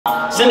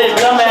Send his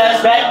dumb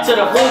ass back to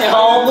the fucking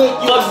home.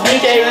 Fuck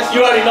DK,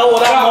 you already know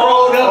what I'm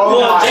on.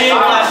 Going jam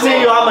when I see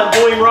you, I'ma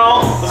do him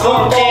wrong. So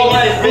you can't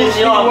get this bitch,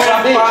 you know, I'm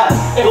trying to fight.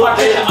 If I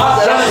take it, I'm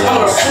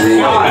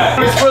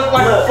done. This looks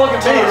like a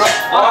fucking bitch.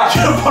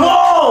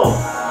 Whoa!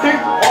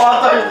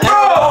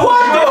 Bro,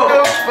 what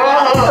the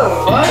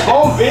fuck?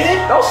 Home vid?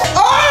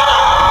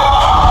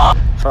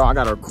 Bro, I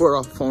gotta record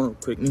off the phone real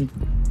quick.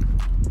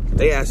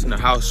 They ass in the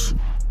house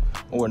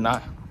or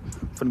not.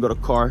 I'm finna go to the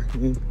car.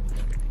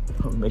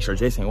 Make sure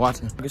Jason ain't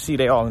watching. I can see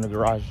they all in the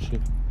garage and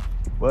shit.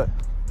 But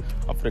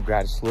I'm finna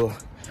grab this little.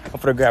 I'm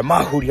finna grab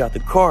my hoodie out the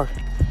car.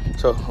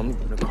 So I'm gonna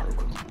get in the car real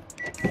quick.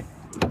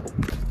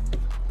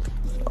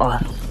 All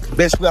right,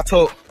 basically I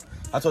told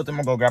them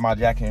I'm gonna grab my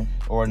jacket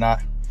or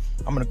not.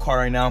 I'm in the car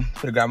right now. I'm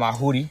finna grab my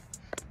hoodie.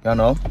 Y'all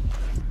know.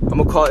 I'm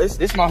gonna call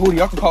this my hoodie.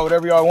 Y'all can call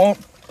whatever y'all want.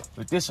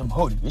 But this some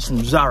hoodie. This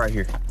some Za right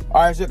here.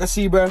 All right, so let's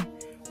see, bro.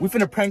 We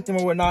finna prank them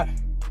or whatnot.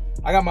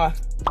 I got my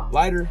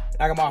lighter.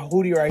 I got my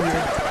hoodie right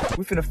here.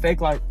 We finna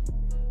fake like.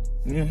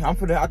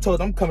 I told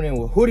them I'm coming in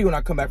with hoodie when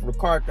I come back from the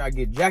car after I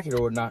get jacket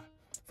or whatnot.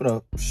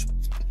 For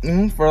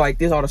like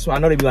this, all the I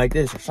know they be like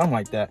this or something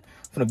like that.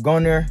 Finna go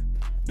in there,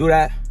 do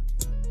that,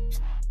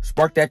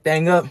 spark that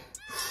thing up.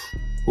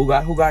 Who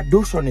got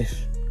deuce on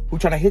this? Who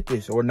trying to hit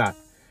this or not?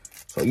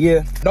 So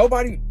yeah,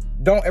 nobody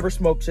don't ever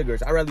smoke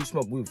cigarettes. I'd rather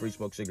smoke weed before you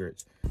smoke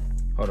cigarettes.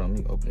 Hold on, let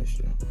me open this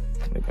shit.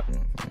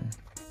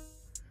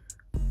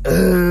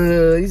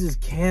 These is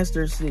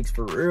cancer sticks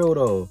for real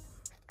though.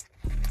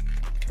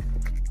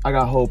 I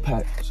got a whole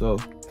pack, so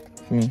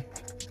let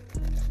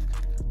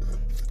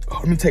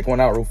me take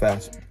one out real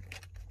fast.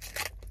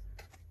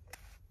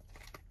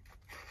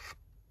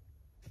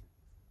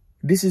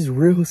 This is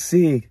real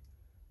sick.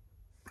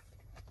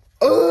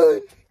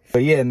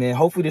 But yeah, man,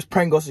 hopefully this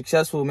prank goes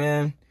successful,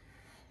 man.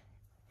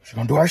 We're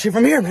gonna do our shit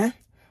from here, man.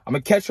 I'm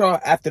gonna catch y'all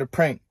after the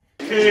prank.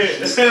 Why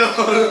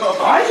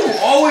are you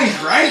always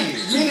right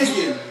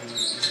here?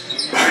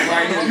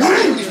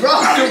 You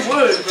rock the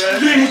wood,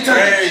 man.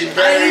 I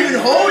ain't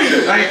even hold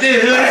it. Like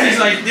this, it's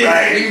like this.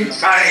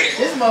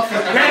 This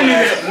motherfucker. That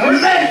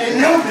nigga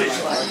know this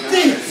like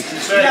this.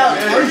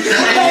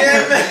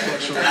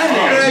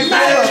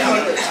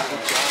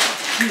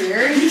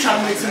 You trying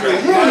to make some room.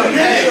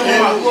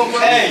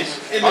 Hey,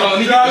 hold on,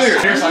 get out here.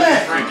 Here's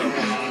like Frankie.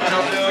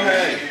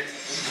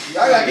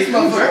 Y'all gotta get this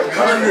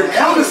motherfucker under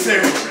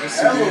commissary.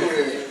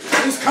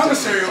 This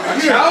commissary over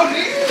here.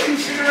 You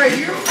sitting right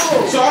here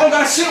for. So I don't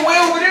gotta sit way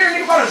over there,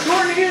 nigga, by the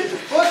door, nigga.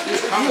 Fuck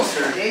this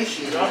commissary.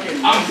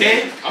 I'm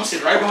dead. I'm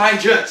sitting right behind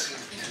Judge.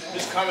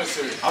 This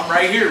commissary. I'm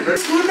right here, bro.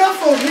 Screw enough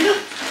for, nigga.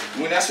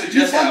 When that's what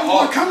Judge had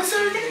all.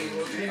 Commissary,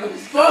 nigga?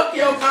 Fuck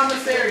your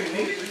commissary,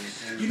 nigga.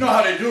 You know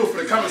how they do it for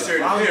the commissary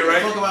down here, right?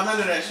 Don't talk about none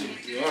of that shit.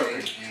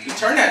 Alright. Just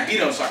turn that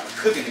beat on so I can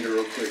cook a nigga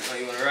real quick. Oh,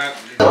 you wanna rap?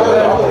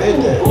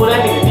 Ooh,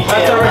 that nigga DK.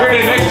 That's over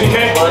here, the next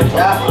DK.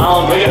 I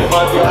don't give a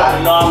fuck. You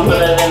know I'm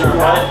putting it in there,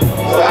 right?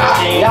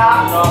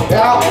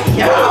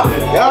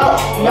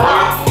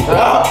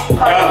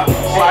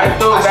 Slide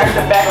through, back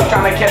to back. I'm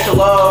trying to catch a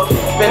love.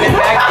 Spin it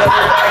back, double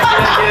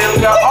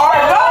back, go.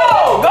 Alright,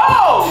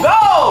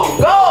 go!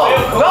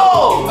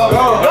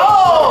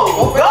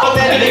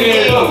 That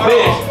nigga is a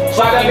bitch. So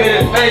I gotta get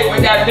his face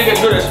when that nigga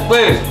do the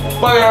splits.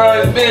 Fuck her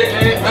ass bitch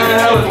and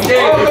hell is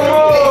dead.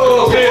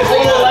 Bitch,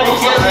 like you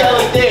said, hell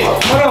is dead.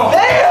 Hold on.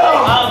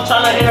 Damn! I'm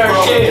trying to hear her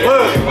shit.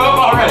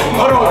 Alright,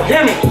 hold on,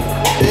 hear me.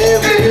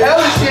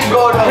 Hell is shit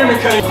going on. Hear me,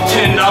 cutting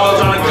 $10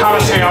 on the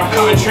commissary, I'm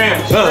coming trim.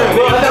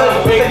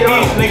 Big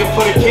beef, nigga,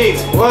 for the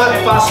kids. What?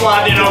 If I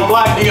slide in on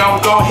block, nigga,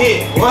 I'm gon'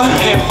 hit. What?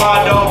 And if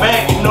I don't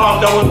back, you know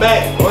I'm double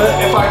back. What?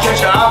 If I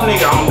catch an op,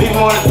 nigga, I'm leaving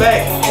on his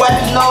back. What?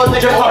 You know,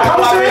 nigga,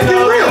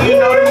 you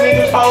know them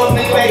niggas post,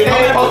 nigga, they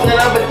posted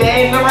up, but they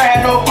ain't never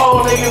had no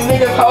pole, nigga.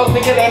 Niggas post,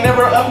 nigga, they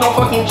never up no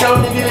fucking show,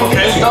 nigga.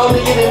 Niggas go,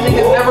 nigga, them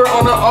niggas never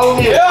on their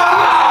own here.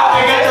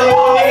 I got the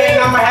little nigga,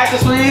 and I'ma have to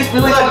squeeze.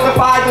 Really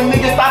justified, the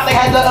niggas thought they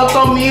had the ups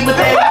on me, but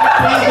they never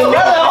squeezed the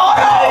niggas.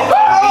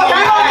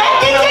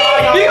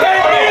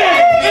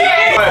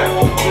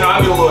 You know, I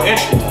be a little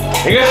entry.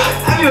 Nigga,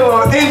 I be a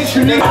little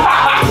entry, nigga.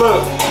 Look.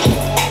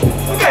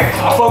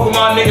 I fuck with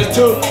my niggas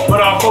too, but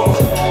I fuck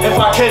with, if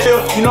I catch him,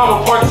 you know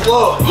I'm a party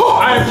club.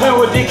 I ain't playing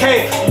with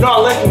DK, you know I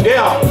let him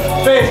down.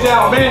 Face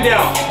down, man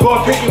down, go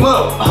and pick him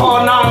up.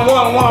 Call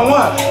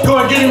 911, go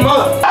and get him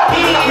up.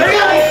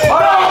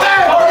 Hold on,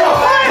 man.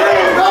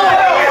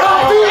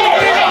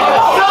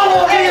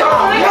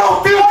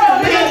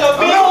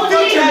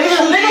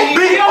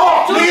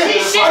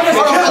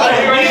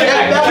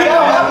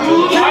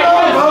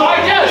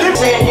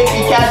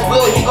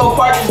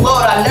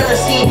 I never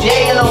seen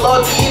Jay in a low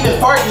to even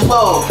park his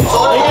low.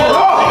 So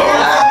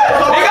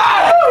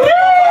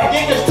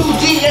niggas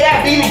 2G, yeah,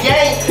 that be the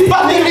game.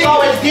 Fuck niggas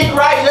always get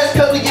right just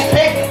cause we get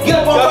paid.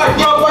 Get up on park,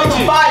 get up on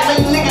 5,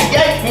 make niggas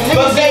gay. You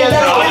niggas ain't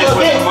never get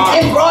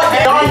in broad.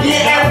 Don't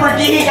get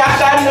African, he got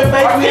shot in the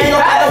face. We ain't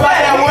gonna talk about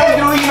that one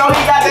dude, you know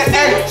he got that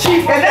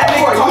cheap and that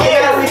nigga.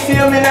 Yeah, we see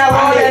him in that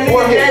road. That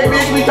nigga gay,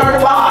 bitch, we turned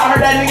around. I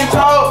heard that nigga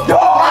told.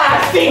 I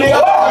see me.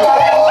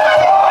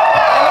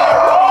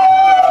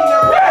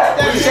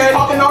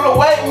 Talking on the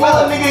way.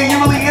 Well, nigga, you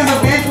really is a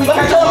bitch. We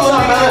can't tell you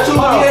about too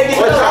long.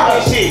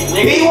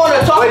 He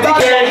wanna talk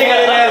about that nigga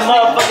in that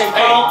motherfucking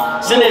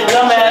phone. Send his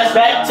dumb ass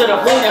back to the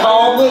fucking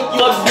home.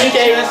 Fuck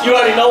BK, you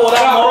already know what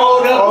I'm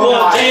on. Going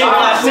to jail. When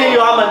I see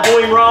you, I'ma do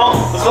him wrong.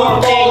 So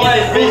you can't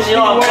get this bitch, you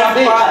know, I'm trying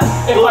to fight.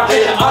 If I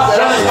get it,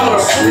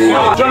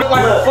 I'm drunk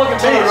like a fucking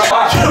bitch.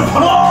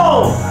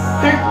 No!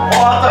 Oh,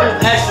 I thought he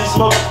was actually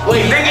smoking.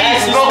 Wait, he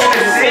actually smoking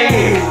the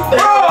same.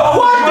 Bro,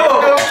 what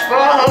the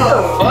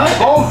fuck?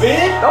 Home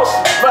vid? Bro,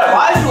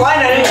 why is you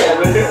lying at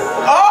nigga?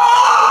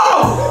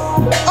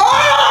 Oh!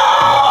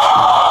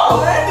 Oh!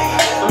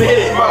 Let me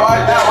hit it. Bro, why?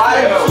 Can I get the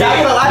lighter, bro? Can I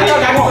get the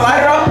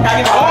lighter, bro? Can I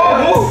get the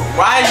lighter, bro?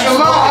 Why is you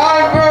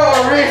smoking?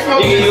 Bro, Rick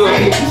smoking.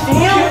 Nigga, you see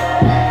him?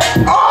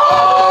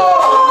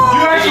 Oh!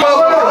 You actually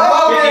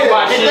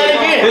smoking. Hit that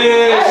again.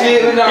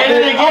 Hit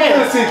it again.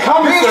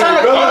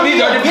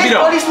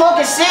 What is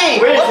smoking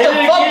cig? What the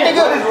fuck,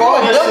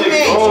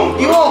 nigga?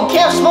 You won't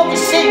care smoking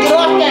cig? Get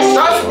off that shit.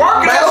 Stop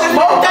working.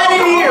 Smoke that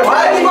in here.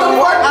 Why are you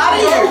gonna work out of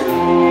here?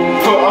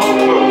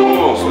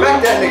 Smack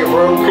that nigga,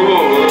 bro. Come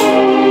on,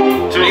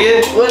 bro.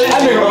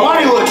 That nigga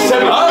money looks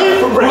 7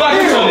 for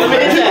breakfast. You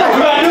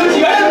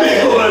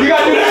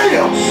gotta do that.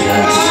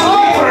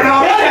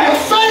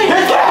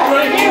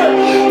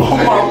 Oh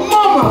my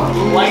mama.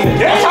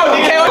 That's how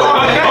they came.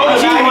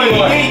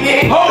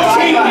 Whole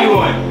team you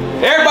won.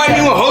 Everybody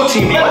knew a whole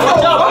team. Who's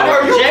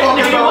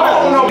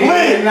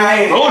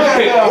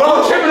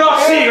tripping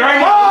off C right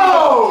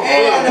now?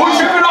 Who's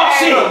tripping off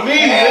C?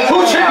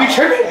 Who's tripping? You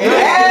tripping?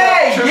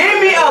 Hey,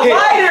 give me a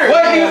lighter.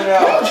 What are you?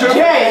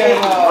 Jay.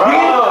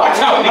 Watch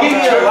out.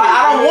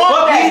 I don't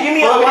want that. Give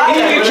me a lighter.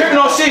 If you're tripping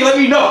off C, let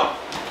me know.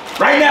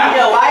 Right now. Give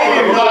me a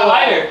lighter. We got a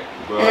lighter.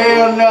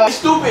 Hell no.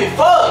 Stupid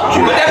fuck.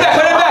 Put that back.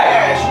 Put that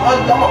back.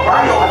 I'm gonna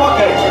burn your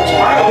fucking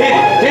hit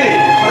it. Hit it.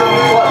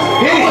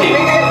 Hit it.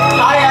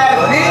 High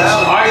ass bitch.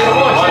 Alright,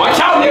 come on.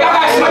 Watch out, nigga. I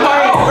got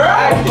somebody.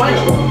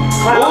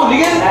 Oh,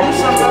 nigga.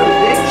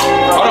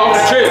 Hold on, the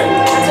trip.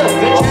 That's a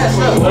bitch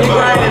ass up. They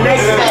grinding the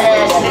next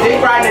ass.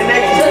 They grinding the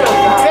next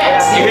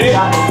ass. You hit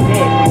it?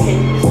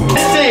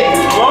 Sick.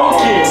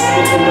 Smoking.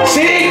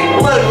 See?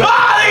 Look.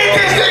 Ah, look at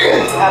this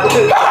nigga.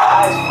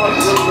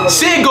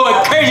 Sid going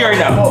crazy right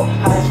now.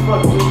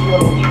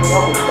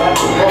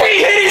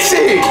 He hit it,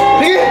 Sid.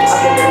 Nigga. I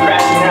think they're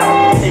crashing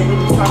out. They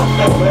really trying to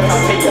fuck with him.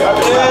 Take the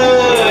other side.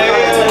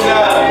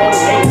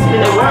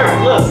 It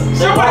worked. Look.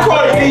 Somebody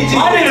call it BG. I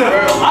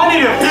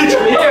need a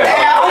feature here.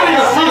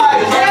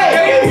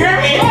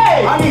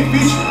 I need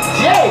feature.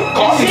 Jay,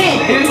 call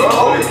me.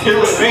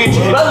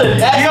 Brother,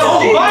 that's your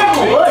whole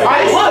Bible.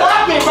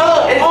 Lock it,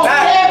 brother.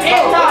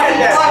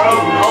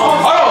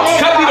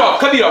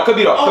 Cut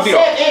it off.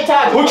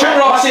 Who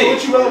tripping off shit?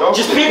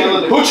 Just pick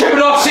it. Who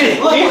tripping off shit?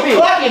 Look, he's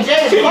clocking,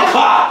 Jay. He's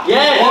clocking.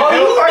 Yeah. Who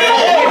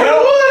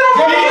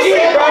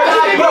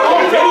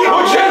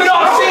tripping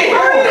off shit?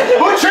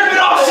 Who tripping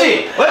off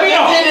shit? Let me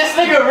know. This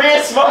nigga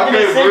red smoking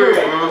a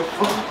cigarette.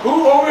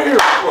 Who over here?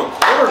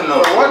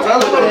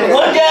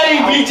 Look at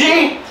him,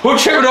 BG. Who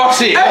tripping off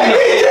shit? Hey,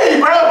 BG,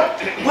 bro.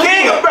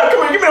 King, bro,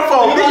 come here, give me the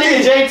phone.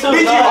 BG,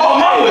 BG, hold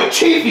my life.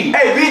 Chiefy.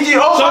 Hey, BG,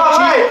 hold my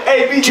life.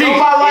 Hey, BG, hold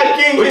my life,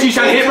 King. What you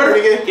trying to hit, bro?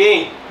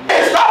 King.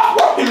 Hey, stop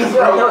fucking this,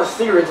 bro. Yo,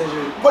 cigarettes in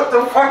here. What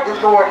the fuck is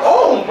going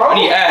on, bro? I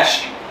need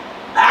ash.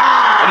 I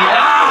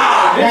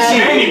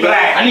need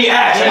black. I need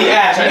ash.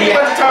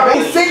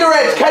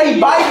 Cigarettes, Cuddy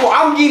Bible.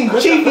 I'm getting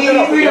cheapy. These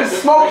niggas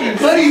smoking.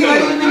 These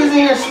niggas in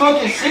here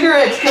smoking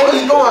cigarettes.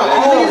 What's going on?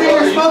 Niggas in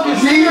here smoking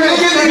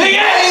cigarettes. Niggas in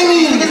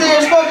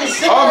here smoking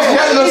cigarettes. I'm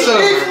telling us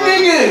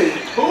niggas.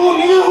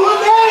 Who's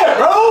that,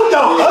 bro? Hold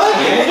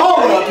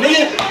up,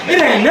 nigga.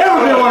 It ain't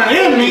never been one of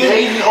them,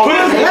 nigga.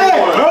 Who's that,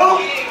 bro?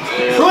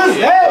 Who's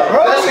that,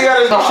 bro? That's the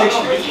guy that's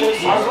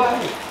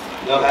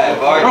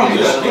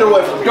get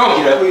away from me.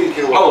 Don't get up. Please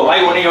get away. I will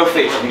light one in your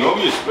face. Don't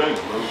be a spank,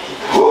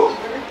 bro.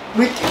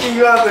 We kicking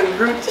you out of the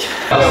group.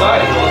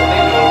 Outside.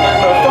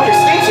 Fucking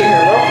stinks in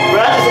here, bro.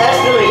 Bro, I just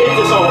accidentally hit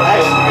this on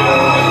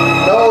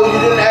accident. No, you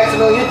didn't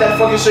accidentally hit that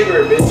fucking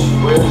cigarette, bitch.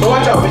 So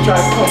watch out, bitch. Try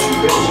to punch you,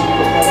 bitch.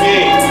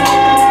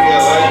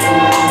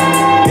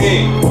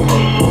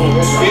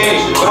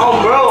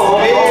 Oh, bro.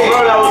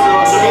 That was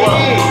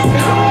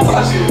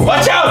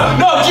watch out.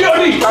 No,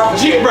 G.O.D.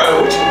 G,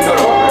 bro.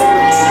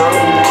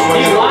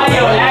 He's lying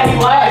on that. He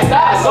lied.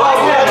 Stop.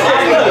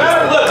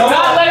 Look, do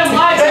not let him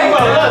lie. Do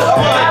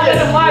not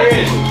let him lie.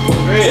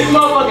 This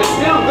motherfucker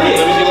still lit.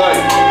 Let me see light.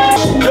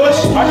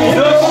 Dush. I can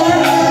dush.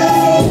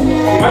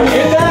 I can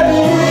hit that.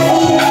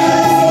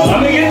 Let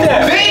me get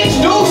that. Bitch,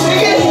 deuce,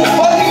 nigga.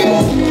 Fuck nigga.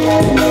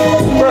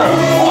 Bro,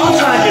 I'm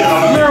trying to get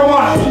on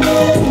marijuana.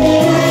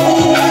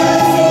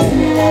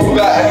 Who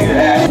got? I need an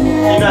ass.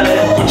 You got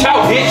that? Watch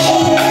out, bitch.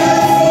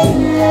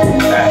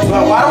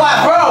 Why do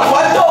I, bro?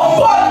 What the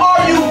fuck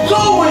are you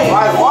doing?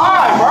 Why,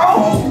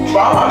 bro?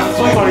 Bro, I'm gonna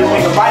swing on this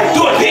nigga bite.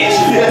 Do it, bitch.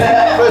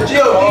 But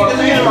G.O.D.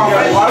 doesn't get my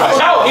face.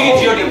 Watch out,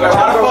 nigga. G.O.D. Why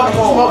the fuck you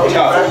smoking?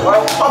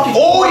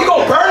 Oh, you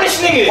gonna burn this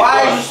nigga?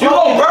 Why you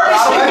gonna burn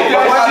this nigga?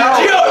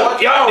 G.O.D.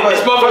 Yo,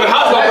 this motherfucking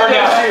house gonna burn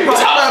down.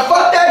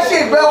 Fuck that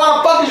shit, bro. Why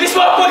the fuck is this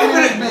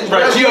motherfucking bitch?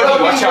 Bro,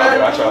 G.O.D. Watch out,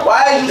 watch out.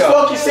 Why is you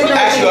smoking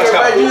cigarettes?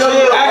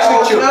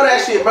 Actually, You know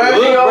that shit, bro.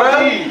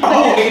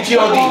 Nigga,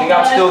 G.O.D. Nigga,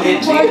 I'm still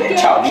hitting, nigga.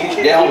 Chow,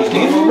 nigga. That homies,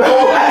 nigga. I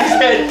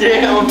said,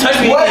 damn. Touch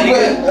me again,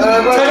 nigga.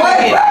 Touch me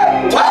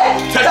again. What?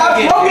 Stop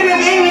me again. smoking them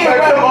in here,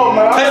 bro. Come on,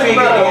 man. Touch me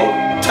again, nigga.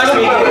 Touch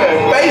me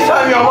again.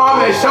 FaceTime your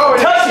mom and show her.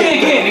 Touch me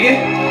again, nigga.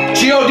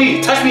 G.O.D.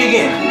 Touch me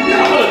again.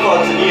 I'm gonna call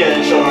Tania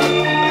and show her.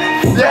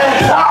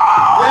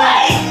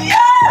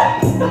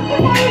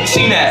 You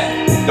seen that?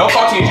 Don't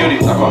talk to your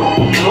G.O.D. Stop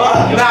calling.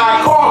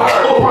 Nah, call her.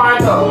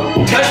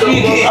 Touch me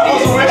again.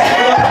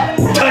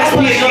 Touch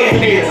me again,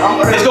 nigga.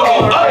 Let's go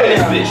up in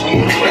this bitch,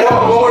 nigga.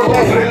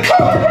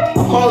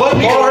 Call her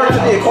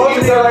today. Call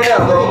Tania right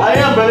now, bro. I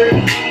am, brother.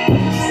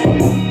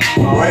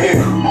 Right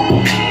here. I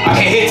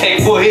can't take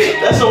full hit.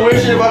 That's some weird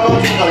shit if I go to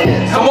the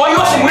Come on, you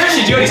want some weird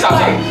shit, G.O.D. Stop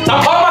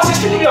calling my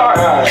sister, nigga.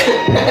 Alright.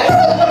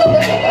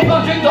 You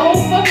gonna drink the whole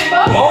fucking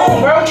bottle? Come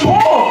on, bro. What you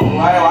want?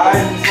 Why is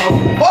this so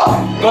fuck?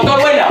 Go throw it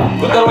away now.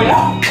 Go throw it away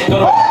now. Go throw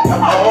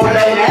it away.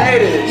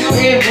 You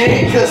in me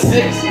because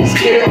six is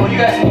scared. Oh, you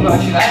guys know about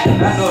you. I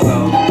know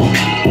though.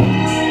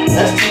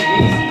 That's too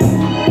easy.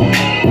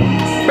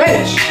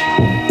 Bitch.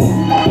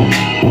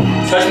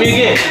 Touch me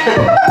again.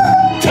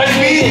 Touch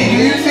me Do again.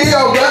 you see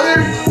your brother?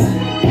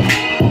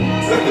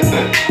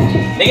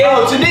 Nigga,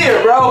 Tania,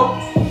 bro.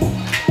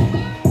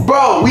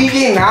 Bro, we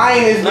getting high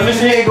and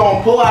this nigga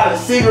gonna pull out a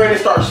cigarette and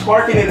start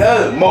sparking it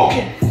up.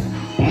 Moking.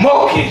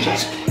 Moking.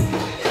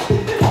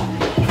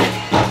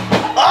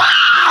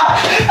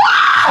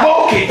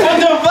 Moking.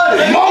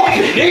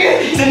 Moking, nigga.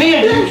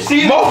 Tania, do you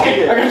see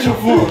Moking. I got your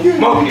food.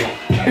 Moking.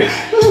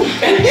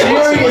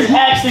 Jerry is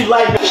actually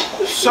like,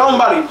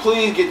 somebody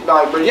please get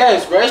like, bro.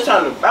 Yes, bro. It's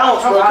time to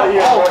bounce, bro. Come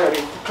on.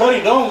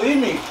 Cody, don't leave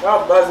me.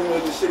 Y'all buzzing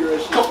with the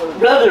cigarette shit.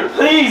 brother,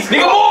 please.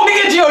 Nigga, move,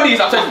 nigga, G.O.D.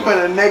 Stop touching me. I'm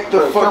gonna neck the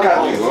fuck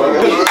out of you. Hey,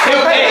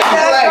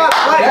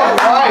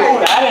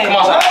 come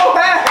on,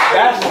 outside.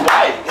 That's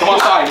right. Come on,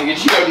 outside, nigga.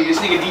 G.O.D. This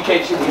nigga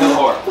DK shit was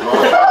hard.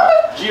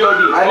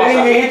 G.O.D. I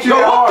didn't even hit you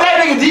that hard.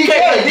 That nigga DK.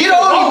 Get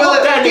on me,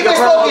 brother. You been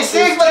smoking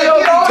six, but get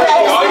on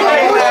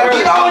that.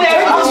 Get on that.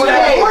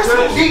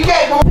 DK,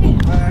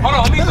 Hold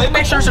on, let me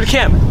make sure it's to the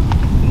camera.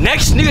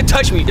 Next nigga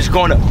touch me, it's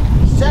going up.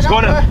 It's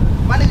going up.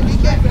 my nigga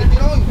DK finna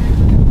get on you.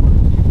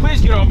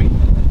 Please get on me.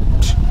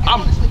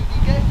 I'm. This nigga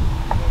DK.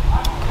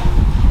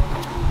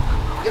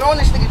 Get on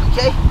this nigga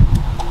DK.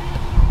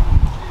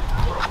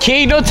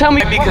 King, don't tell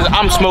me because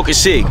I'm smoking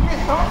cig.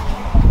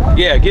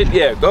 Yeah,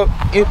 go.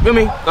 You feel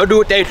me? Go do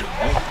what they do.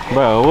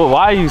 Bro,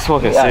 why are you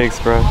smoking cigs,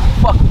 bro?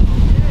 Fuck.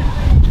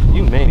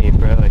 You many,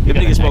 bro. Like, You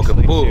niggas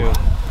smoking boo. chill.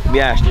 Let me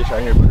ask this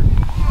right here, bro.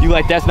 You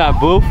like that's not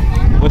boof?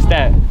 What's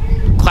that?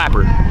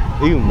 Clapper.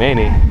 You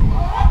many.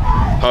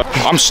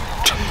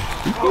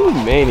 You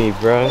many,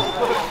 bro.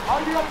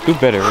 Do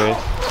better, Rich.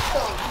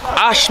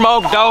 I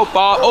smoke dope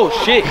all. Oh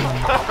shit.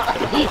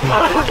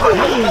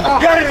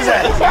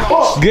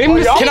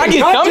 Goodness. Can I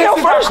get thumbnail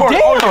first?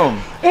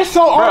 Damn. It's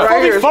so hard for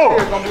me.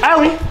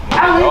 Allie.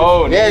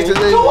 Oh, Yeah, it's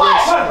just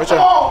What's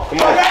up? Come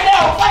on. Right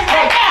now. Fight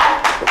right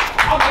now.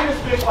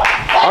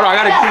 hold on, I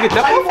gotta get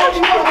that.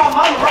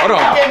 Hold on.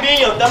 Can't be in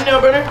your thumbnail,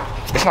 brother.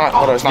 It's not.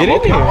 Hold on, it's not. Get in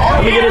here.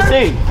 Let me get a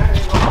cig.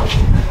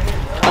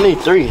 I need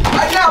 3.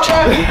 Right now,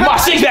 bro. My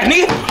six back,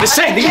 nigga. The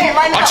same, nigga.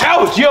 Right now. I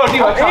challenge G.O.D.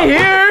 In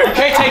here. You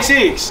can't take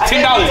six.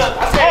 $10.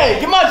 Hey,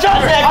 get my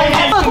job back.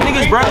 Fuck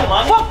niggas, bro.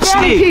 Fuck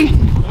cig.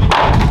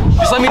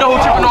 Just let me know who